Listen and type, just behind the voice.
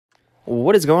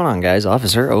What is going on, guys?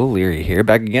 Officer O'Leary here,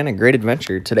 back again at Great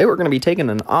Adventure. Today we're going to be taking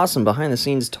an awesome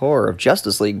behind-the-scenes tour of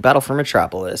Justice League Battle for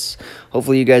Metropolis.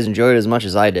 Hopefully you guys enjoyed it as much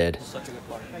as I did.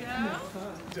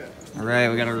 Alright,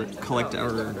 we gotta collect our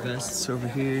vests over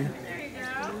here.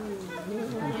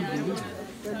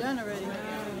 They're done already.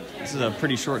 This is a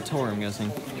pretty short tour, I'm guessing.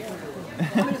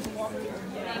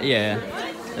 Yeah,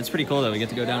 it's pretty cool though. We get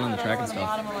to go down on the track and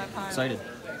stuff. Excited.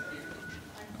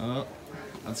 Oh.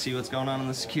 Let's see what's going on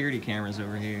the security cameras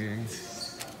over here.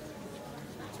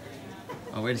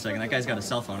 Oh, wait a second. That guy's got a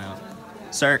cell phone out.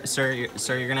 Sir,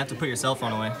 you're gonna have to put your cell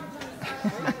phone away.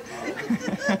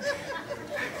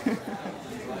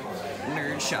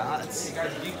 Nerd shots.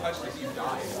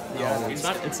 Yeah,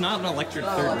 it's not an electric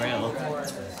third rail.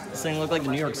 This thing looked like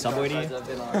the New York subway to you.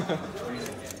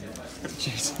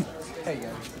 Jeez. Hey,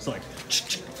 guys. It's like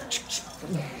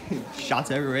shots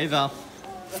every way, Val.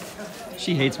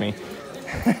 She hates me.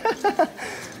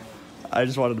 I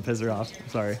just wanted to piss her off. I'm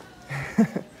sorry.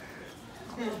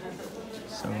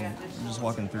 So, I'm just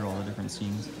walking through all the different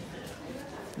scenes.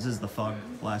 This is the fog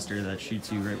blaster that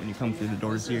shoots you right when you come through the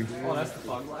doors here. Oh, that's the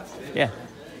fog blaster? Yeah.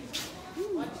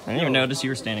 I didn't even notice you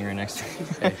were standing right next to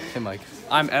me. Hey, Mike.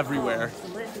 I'm everywhere.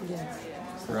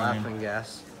 Laughing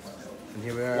gas. And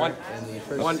here we are in the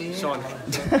first scene. Sean.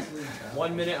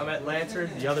 1 minute I'm at Lantern,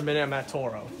 the other minute I'm at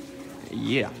Toro.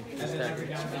 Yeah.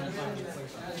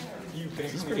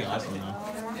 This is pretty awesome, though.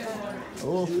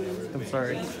 Oh, I'm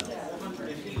sorry. I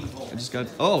just got.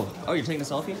 Oh, you're taking a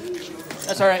selfie?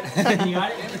 That's alright. You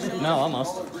got it? No,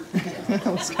 almost.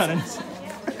 Almost got it.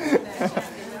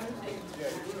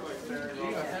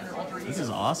 This is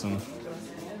awesome.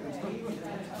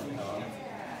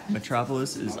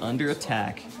 Metropolis is under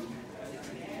attack.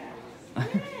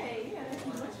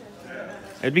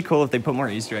 It'd be cool if they put more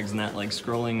Easter eggs in that, like,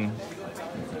 scrolling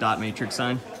dot matrix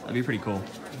sign. That'd be pretty cool.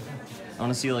 I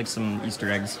want to see, like, some Easter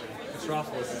eggs.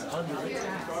 Metropolis is under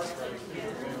attack.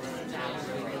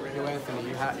 Yo, Anthony,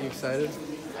 you excited?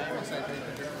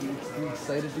 You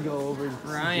excited to go over?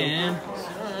 Ryan.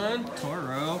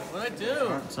 Toro. What'd I do?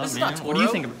 What's up, This is man? not Toro. What do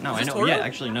you think of? No, I know. Toro? Yeah,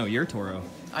 actually, no, you're Toro.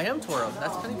 I am Toro.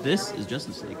 That's pretty cool. This is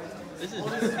Justice League. This is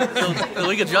the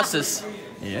League of Justice.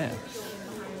 Yeah.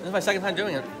 This is my second time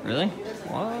doing it. Really?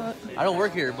 What? I don't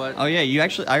work here, but Oh yeah, you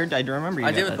actually. I do remember you.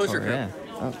 I got did that with Poster Toro, Crew. yeah.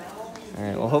 Oh. All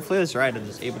right. Well, hopefully this ride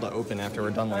is able to open after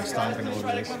we're done like stomping over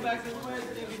this. come back to the way.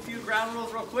 Maybe a few ground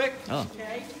rules real quick. Oh.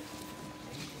 Okay.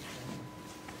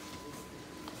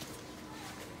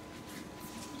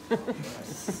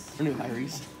 New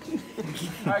Iris.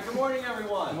 All right. Good morning,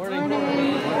 everyone. Good Morning.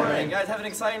 Good morning. You guys have an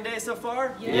exciting day so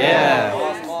far? Yeah.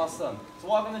 Awesome. So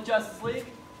welcome to Justice League.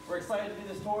 We're excited to do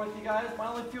this tour with you guys. My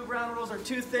only few ground rules are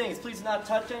two things. Please do not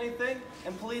touch anything,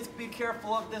 and please be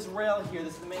careful of this rail here.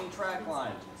 This is the main track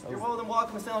line. You're more than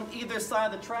welcome to stand on either side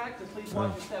of the track, so please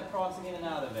watch your step crossing in and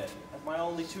out of it. That's my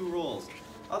only two rules.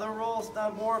 Other rules,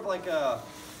 not more of like a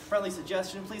friendly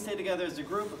suggestion. Please stay together as a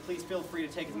group, but please feel free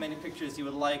to take as many pictures as you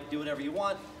would like. Do whatever you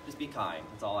want. Just be kind.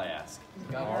 That's all I ask.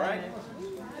 All right?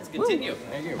 Let's continue.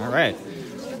 Thank you. All right.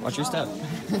 Watch your step.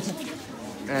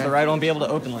 The ride won't be able to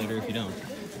open later if you don't.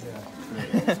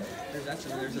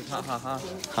 There's a ha ha ha.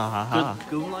 Ha ha ha.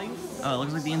 Goon line? Oh, it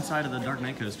looks like the inside of the Dark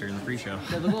Knight coaster in the pre-show.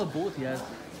 Yeah, look at the bullet he has.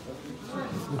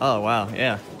 Oh wow,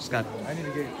 yeah. Just got. I need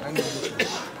to get.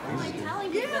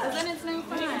 Then it's no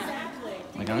fun.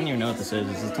 Like, I don't even know what this is.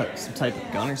 Is this some type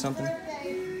of gun or something? I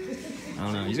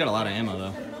don't know. He's got a lot of ammo,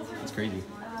 though. It's crazy.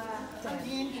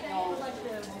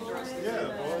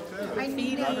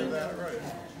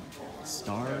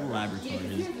 Star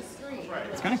Laboratories.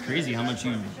 It's kind of crazy how much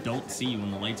you don't see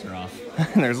when the lights are off.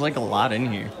 There's, like, a lot in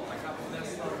here.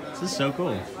 This is so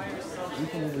cool.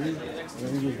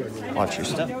 Watch your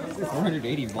step.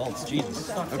 480 volts. Jesus.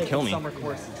 That would kill me.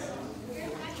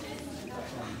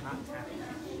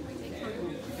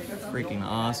 Freaking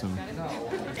awesome.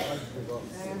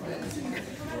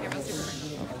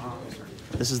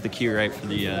 This is the cue, right, for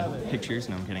the pictures?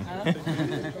 No, I'm kidding.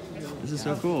 This is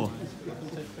so cool.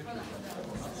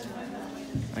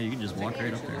 Oh, you can just walk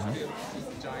right up there, huh?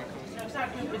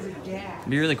 It'd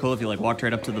be really cool if you like walked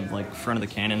right up to the like front of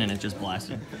the cannon and it just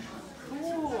blasted.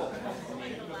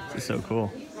 This is so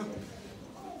cool.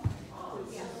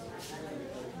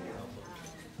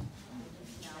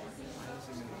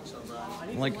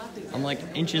 I'm like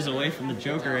inches away from the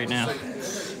Joker right now.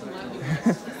 This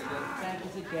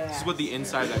is what the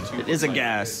inside of that tube It is a looks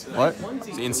gas. What? like.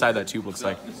 The inside of that tube looks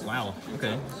like. Wow.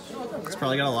 Okay. It's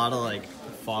probably got a lot of like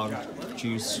fog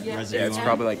juice residue. Yeah, it's on it.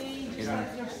 probably like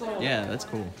Yeah, that's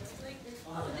cool.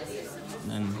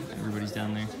 And then everybody's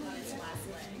down there.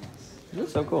 It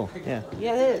looks so cool. Yeah.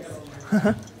 Yeah, it is.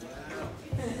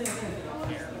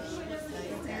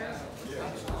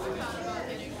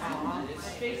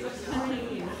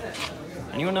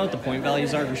 Anyone know what the point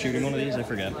values are for shooting one of these? I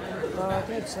forget. I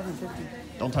think it's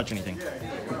 750. Don't touch anything.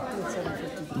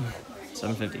 It's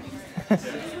 750.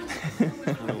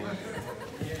 750.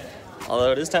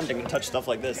 Although it is tempting to touch stuff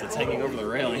like this that's hanging over the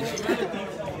railing.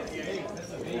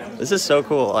 This is so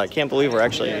cool. I can't believe we're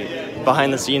actually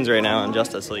behind the scenes right now in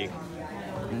Justice League.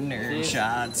 Nerd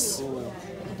shots.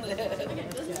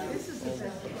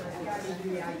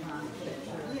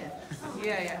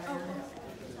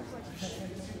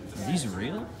 Are these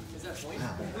real?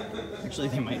 Wow. Actually,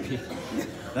 they might be.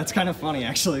 That's kind of funny,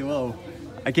 actually. Whoa.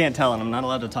 I can't tell, and I'm not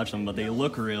allowed to touch them, but they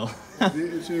look real. It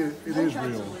is real.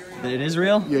 It is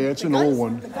real? Yeah, it's an old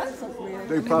one.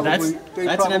 They probably.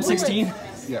 That's an M16?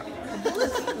 Yeah.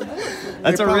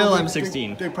 That's They a real probably-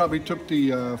 M16. They probably took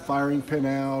the firing pin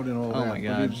out and all that. Oh my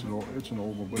God. But it's an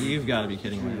old one. But You've got to be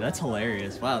kidding me. That's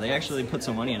hilarious. Wow, they actually put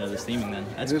some money into this theming then.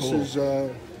 That's this cool. is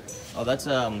Oh, that's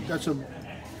I don't.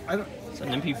 is that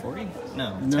an MP40?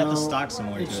 No, it's got the stock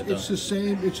similar it's, to it though. It's the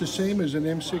same. It's the same as an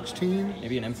M16.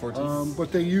 Maybe an M14.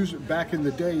 But they use it back in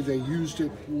the day. They used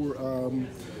it for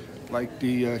like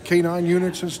the K9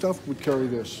 units and stuff would carry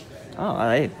this. Oh,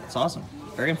 hey, it's awesome.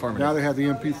 Very informative. Now they have the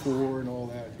MP4 and all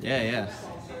that. Yeah.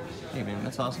 Hey man,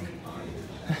 that's awesome.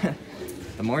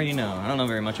 The more you know. I don't know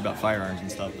very much about firearms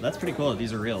and stuff, but that's pretty cool that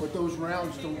these are real. But those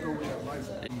rounds don't go with that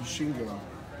rifle. Machine gun.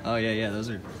 Oh yeah, those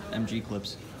are MG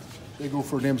clips. They go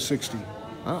for an M60.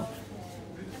 Oh.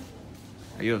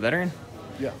 Are you a veteran?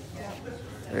 Yeah.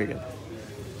 Very good.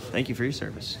 Thank you for your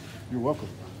service. You're welcome.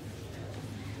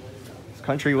 This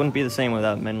country wouldn't be the same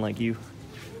without men like you.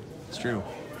 It's true.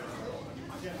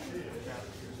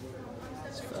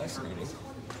 It's fascinating.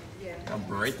 How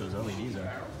bright those LEDs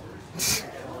are.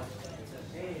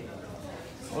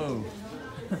 Whoa.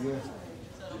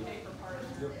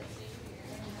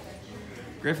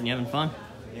 Griffin, you having fun?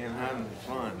 Yeah, I'm having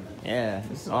fun. Yeah,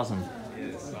 this is awesome.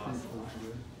 It's awesome.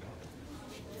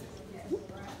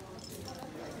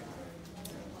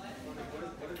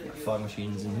 Fog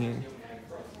machines in here.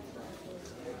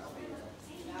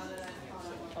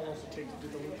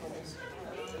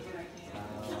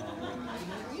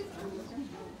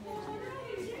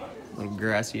 Little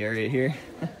grassy area here.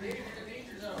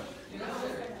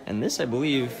 And this, I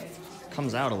believe,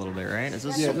 comes out a little bit, right? Is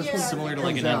this, Yeah, this one similar to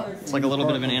like comes an? out. It's like a little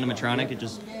bit of an animatronic. It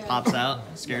just pops out,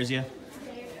 scares you.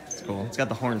 It's cool. It's got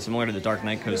the horn similar to the Dark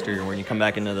Knight coaster when you come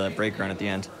back into the brake run at the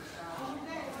end.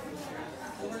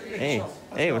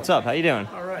 Hey, what's up? How you doing?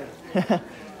 All right.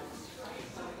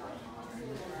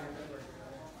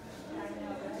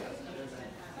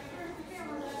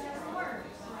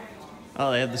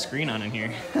 Oh, they have the screen on in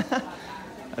here.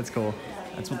 That's cool.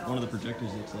 That's what one of the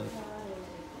projectors looks like.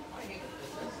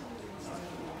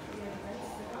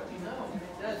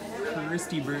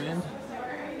 Christie brand.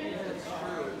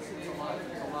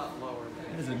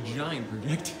 That is a giant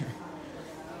projector.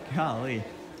 Golly.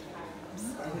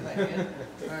 Alright, go ahead.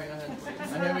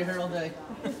 I'm gonna be here all day.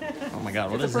 Oh my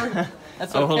God, what is that?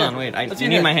 That's Oh, hold here. on, wait. Let's Do see you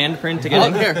need here. my handprint to get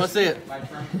in? Here, let's see it.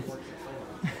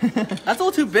 That's a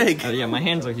little too big. Oh, yeah, my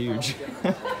hands are huge.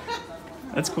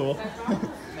 That's cool.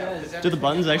 Do the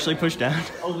buttons actually push down?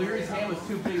 O'Leary's hand was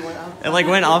too big. It like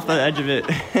went off the edge of it.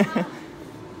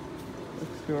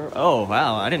 Oh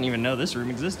wow, I didn't even know this room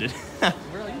existed. Where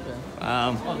are you been?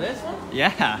 Oh, this one?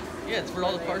 Yeah, Yeah, it's where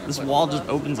all the parts. this wall just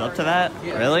opens up to that?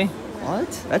 Yeah. Really? What?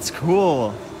 That's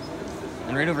cool.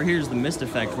 And right over here is the mist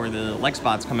effect where the Lex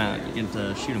bots come out. You get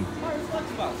to shoot them.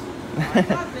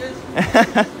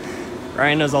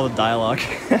 Ryan knows all the dialogue.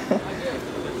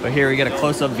 But here we get a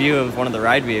close-up view of one of the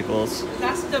ride vehicles.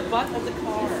 That's the butt of the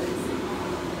car.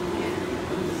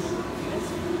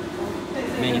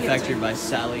 Manufactured by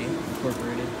Sally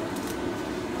Incorporated.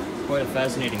 Quite a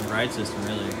fascinating ride system,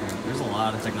 really. There's a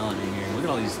lot of technology in here. Look at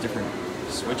all these different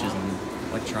switches and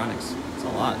electronics. It's a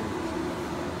lot.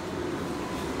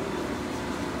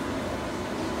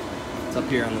 It's up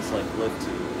here on this like lift.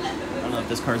 I don't know if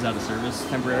this car's out of service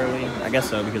temporarily. I guess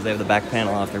so, because they have the back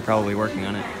panel off. They're probably working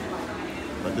on it.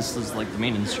 But this is like the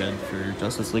maintenance shed for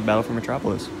Justice League Battle for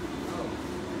Metropolis.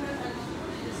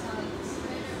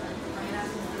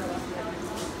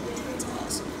 It's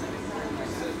awesome.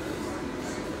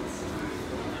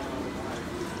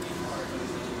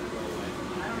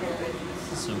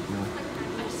 This is so cool.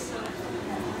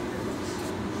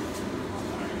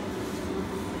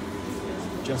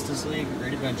 Justice League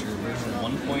Great Adventure version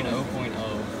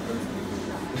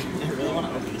 1.0.0. I really want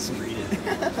to open this and read it.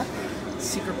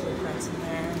 Secret blueprints in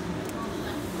there. I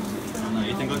don't know,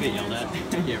 you think I'll get yelled at?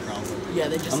 Yeah, probably. Yeah,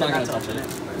 they just I'm said not not gonna to touch open it.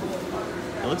 it.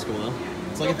 It looks cool though.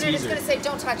 It's like a Open it, it's teaser. gonna say,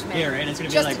 "Don't touch me." Yeah, right. It's gonna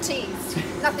be Just like a tease.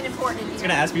 Nothing important in it's here.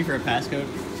 gonna ask me for a passcode.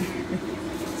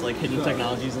 It's like hidden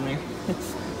technologies in there.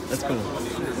 That's cool.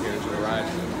 Undercarriage of the ride.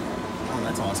 Oh,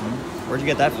 that's awesome. Where'd you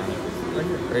get that from? Right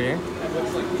here. Right here?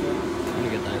 Let me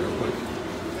get that real quick.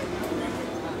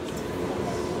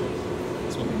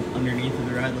 That's what underneath of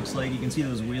the ride looks like. You can see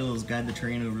those wheels guide the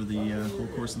train over the whole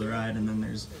course of the ride, and then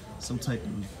there's some type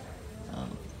of, I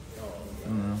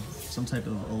don't know, some type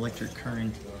of electric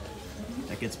current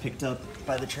that gets picked up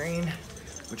by the train,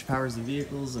 which powers the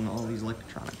vehicles and all these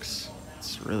electronics.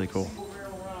 It's really cool.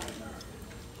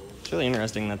 It's really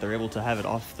interesting that they're able to have it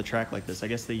off the track like this. I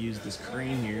guess they use this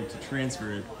crane here to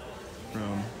transfer it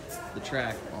from the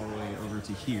track all the way over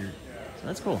to here. So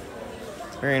that's cool.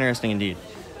 It's very interesting indeed.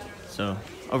 So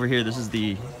over here, this is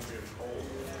the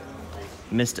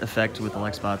mist effect with the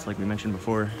Lex spots like we mentioned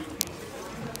before,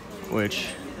 which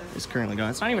is currently going.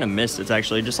 It's not even a mist, it's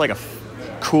actually just like a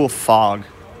cool fog.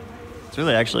 It's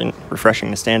really actually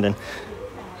refreshing to stand in.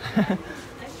 Then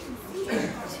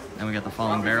we got the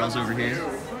falling barrels over here.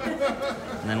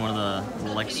 And then one of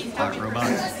the Lex spot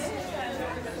robots.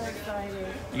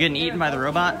 You getting eaten by the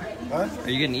robot? Huh? Are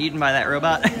you getting eaten by that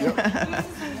robot? Yep.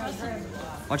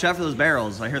 Watch out for those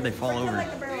barrels. I heard they fall over.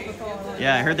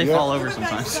 Yeah, I heard they fall over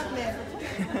sometimes.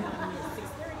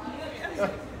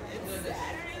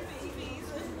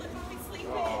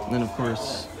 And then, of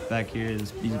course, back here,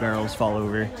 these barrels fall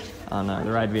over on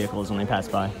the ride vehicles when they pass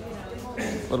by. A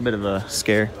little bit of a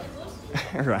scare.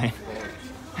 Ryan.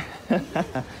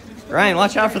 Ryan,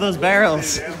 watch out for those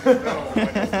barrels.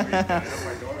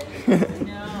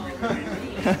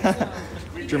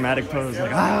 Dramatic pose,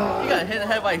 like, ah. You got hit in the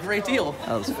head by a great deal.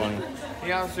 That was funny.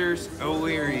 Hey, officers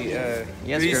O'Leary. Yes,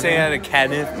 Could you say Griffin? hi to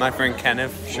Kenneth, my friend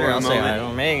Kenneth? Sure, for a I'll say hi.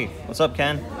 moment? Hey, what's up,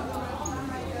 Ken?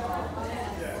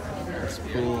 That's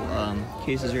cool.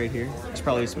 Cases right here. There's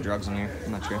probably some drugs in here.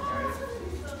 I'm not sure.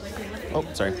 Oh,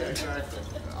 sorry.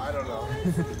 I don't know.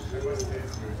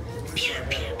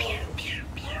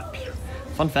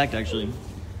 Fun fact, actually,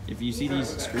 if you see these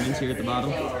screens here at the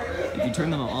bottom, if you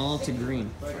turn them all to green,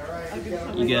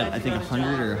 you get, I think,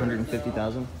 100 or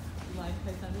 150,000.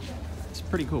 It's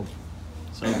pretty cool.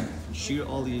 So shoot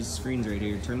all these screens right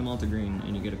here, turn them all to green,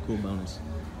 and you get a cool bonus.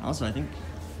 Also, I think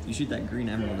you shoot that green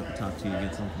emerald at the top too, you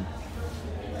get something.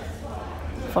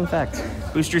 Fun fact.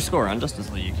 Boost your score on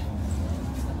Justice League.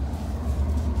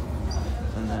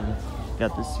 And then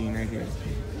got this scene right here.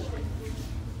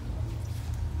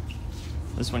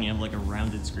 This one you have like a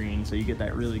rounded screen, so you get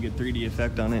that really good 3D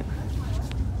effect on it.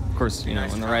 Of course, you know,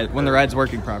 when the ride's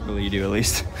working properly, you do at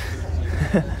least.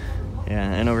 Yeah,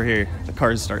 and over here, the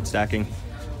cars start stacking.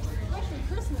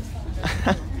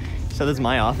 So this is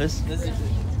my office.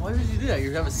 Why would you do that?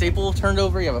 You have a staple turned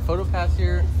over, you have a photo pass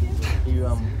here.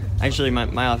 You Actually,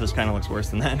 my office kind of looks worse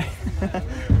than that.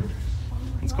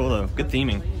 It's cool though. Good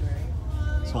theming.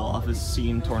 This whole office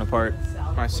scene torn apart.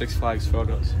 My Six Flags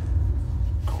photos.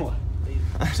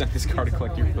 Sent this car to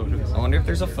collect your photos. I wonder if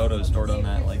there's a photo stored on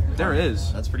that. Like There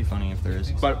is. That's pretty funny if there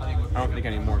is. But I don't think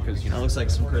anymore because, you That know. looks like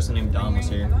some person named Dom was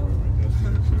here.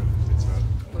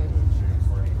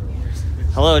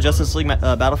 Hello, Justice League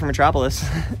Battle for Metropolis.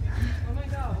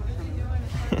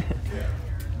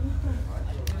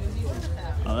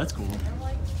 Oh, that's cool.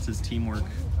 It says teamwork.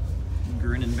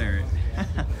 Grin and bear it.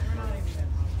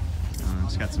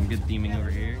 It's got some good theming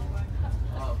over here.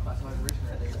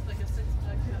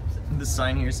 The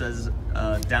sign here says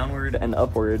downward and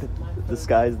upward, the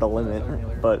sky's the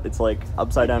limit, but it's like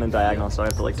upside down and diagonal, so I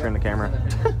have to like turn the camera.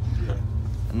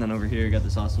 And then over here, you got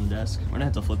this awesome desk. We're gonna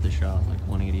have to flip this shot like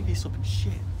 180. He's flipping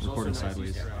shit. Record it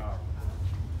sideways.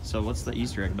 So what's the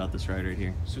Easter egg about this ride right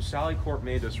here? So Sally Corp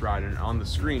made this ride, and on the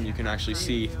screen you can actually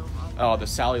see the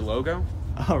Sally logo.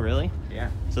 Oh, really? Yeah.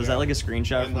 So is that like a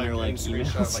screenshot from their like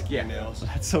emails? Yeah.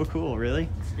 That's so cool, really?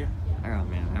 Yeah. Oh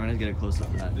man, I'm gonna get a close up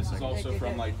of that. This is also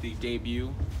from like the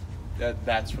debut.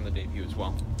 That's from the debut as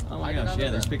well. Oh my gosh,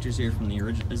 yeah, there's pictures here from the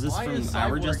original. Is this Why from is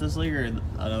our Cyborg- Justice League or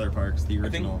other parks? The I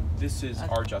think original. this is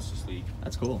our Justice League.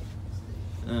 That's cool.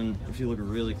 And if you look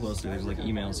really closely, there's like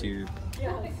emails here.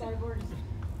 Can't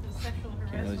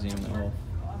really see them at all.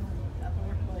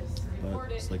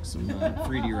 But it's like some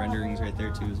 3D renderings right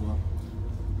there too as well.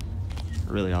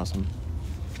 Really awesome.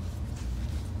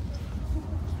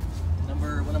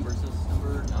 What number is this?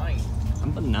 Number 9.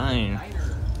 Number 9.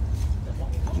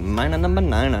 Mine number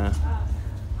 9. I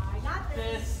got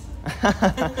this.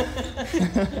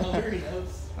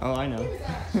 Oh, I know.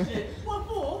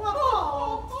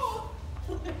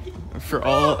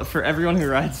 For everyone who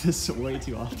rides this way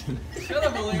too often. Shut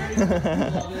up, O'Leary.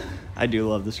 Love it. I do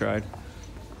love this ride.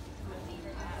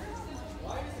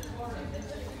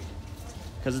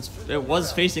 Because it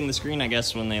was facing the screen, I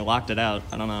guess, when they locked it out.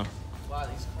 I don't know. Wow,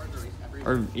 these cars are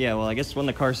Or, yeah, well, I guess when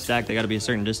the cars stack, they gotta be a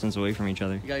certain distance away from each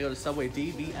other. You gotta go to subway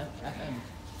DBFM.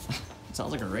 It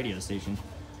sounds like a radio station.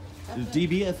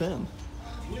 DBFM.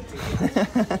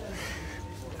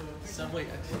 Subway.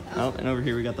 Oh, and over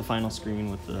here we got the final screen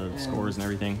with the scores and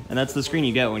everything. And that's the screen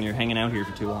you get when you're hanging out here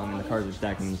for too long and the cars are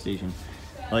stacking in the station.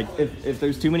 Like, if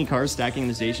there's too many cars stacking in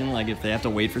the station, like if they have to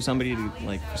wait for somebody to,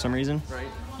 like, for some reason, Right.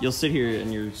 you'll sit here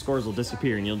and your scores will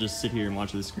disappear and you'll just sit here and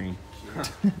watch the screen.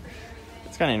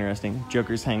 It's kind of interesting.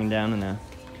 Joker's hanging down in a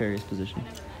precarious position.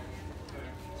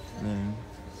 And then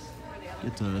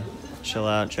get to chill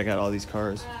out, check out all these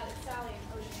cars.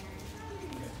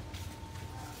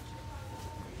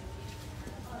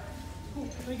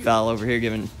 Val over here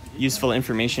giving useful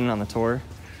information on the tour.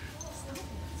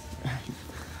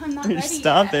 I'm not ready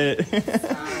Stop yet.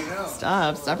 it.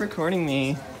 Stop recording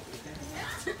me.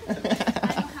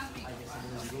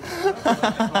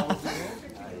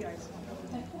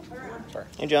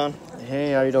 Hey, John.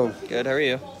 Hey, how you doing? Good, how are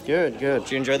you? Good, good.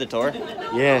 Did you enjoy the tour?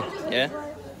 Yeah. Yeah?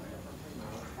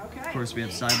 Of course, we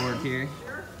have Cyborg here.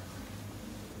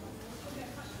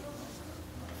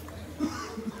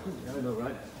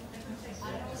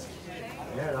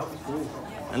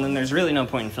 And then there's really no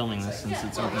point in filming this since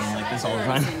it's open like this all the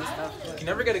time. You can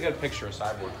never get a good picture of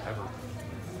Cyborg,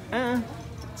 ever.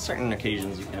 Certain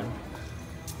occasions you can.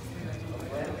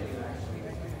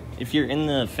 If you're in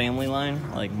the family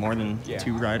line, like more than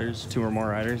two or more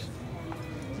riders,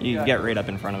 you get right up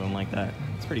in front of them like that.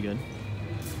 It's pretty good.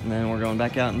 And then we're going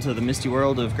back out into the misty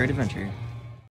world of Great Adventure.